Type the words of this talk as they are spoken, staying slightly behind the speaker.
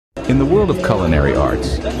In the world of culinary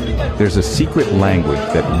arts, there's a secret language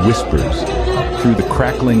that whispers through the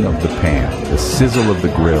crackling of the pan, the sizzle of the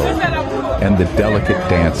grill, and the delicate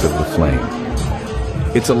dance of the flame.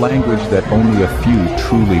 It's a language that only a few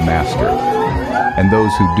truly master, and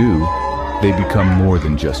those who do, they become more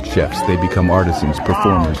than just chefs. They become artisans,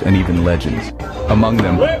 performers, and even legends. Among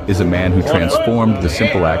them is a man who transformed the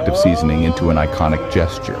simple act of seasoning into an iconic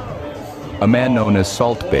gesture. A man known as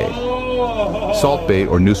SaltBae. SaltBae,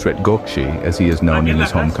 or Nusret Gökçe, as he is known in his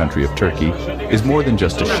home country of Turkey, is more than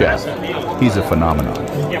just a chef. He's a phenomenon.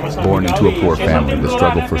 Born into a poor family, the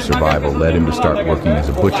struggle for survival led him to start working as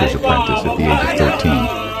a butcher's apprentice at the age of 13.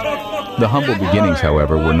 The humble beginnings,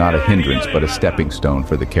 however, were not a hindrance but a stepping stone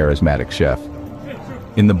for the charismatic chef.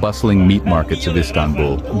 In the bustling meat markets of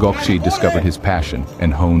Istanbul, Gökçe discovered his passion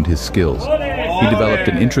and honed his skills. He developed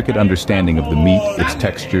an intricate understanding of the meat, its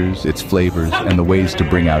textures, its flavors, and the ways to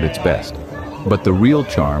bring out its best. But the real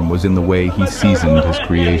charm was in the way he seasoned his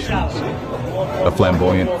creations. A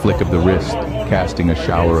flamboyant flick of the wrist, casting a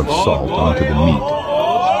shower of salt onto the meat.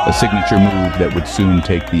 A signature move that would soon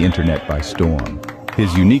take the internet by storm.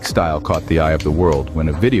 His unique style caught the eye of the world when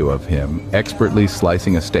a video of him expertly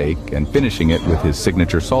slicing a steak and finishing it with his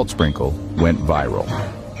signature salt sprinkle went viral.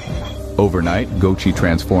 Overnight, Gökçe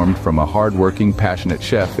transformed from a hard-working, passionate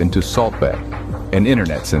chef into SaltBae, an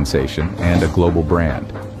internet sensation and a global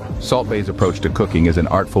brand. SaltBae's approach to cooking is an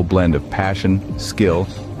artful blend of passion, skill,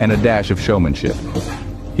 and a dash of showmanship.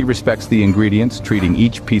 He respects the ingredients, treating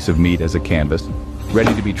each piece of meat as a canvas,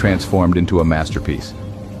 ready to be transformed into a masterpiece.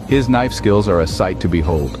 His knife skills are a sight to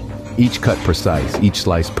behold, each cut precise, each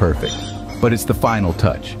slice perfect. But it's the final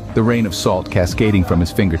touch, the rain of salt cascading from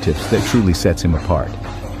his fingertips, that truly sets him apart.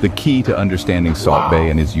 The key to understanding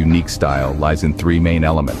SaltBae and his unique style lies in three main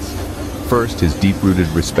elements. First, his deep-rooted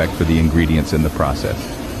respect for the ingredients in the process.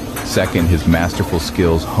 Second, his masterful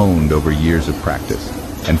skills honed over years of practice.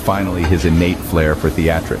 And finally, his innate flair for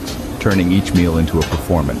theatrics, turning each meal into a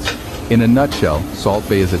performance. In a nutshell,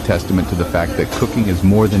 SaltBae is a testament to the fact that cooking is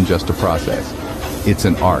more than just a process. It's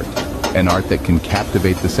an art that can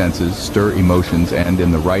captivate the senses, stir emotions, and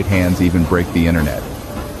in the right hands even break the internet.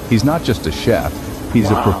 He's not just a chef,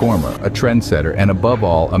 he's a performer, a trendsetter, and above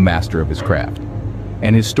all, a master of his craft.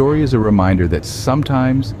 And his story is a reminder that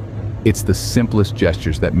sometimes it's the simplest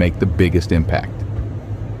gestures that make the biggest impact.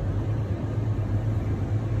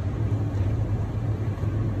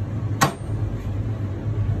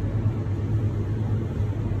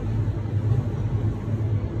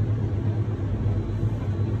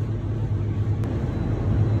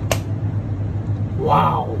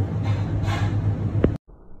 Wow!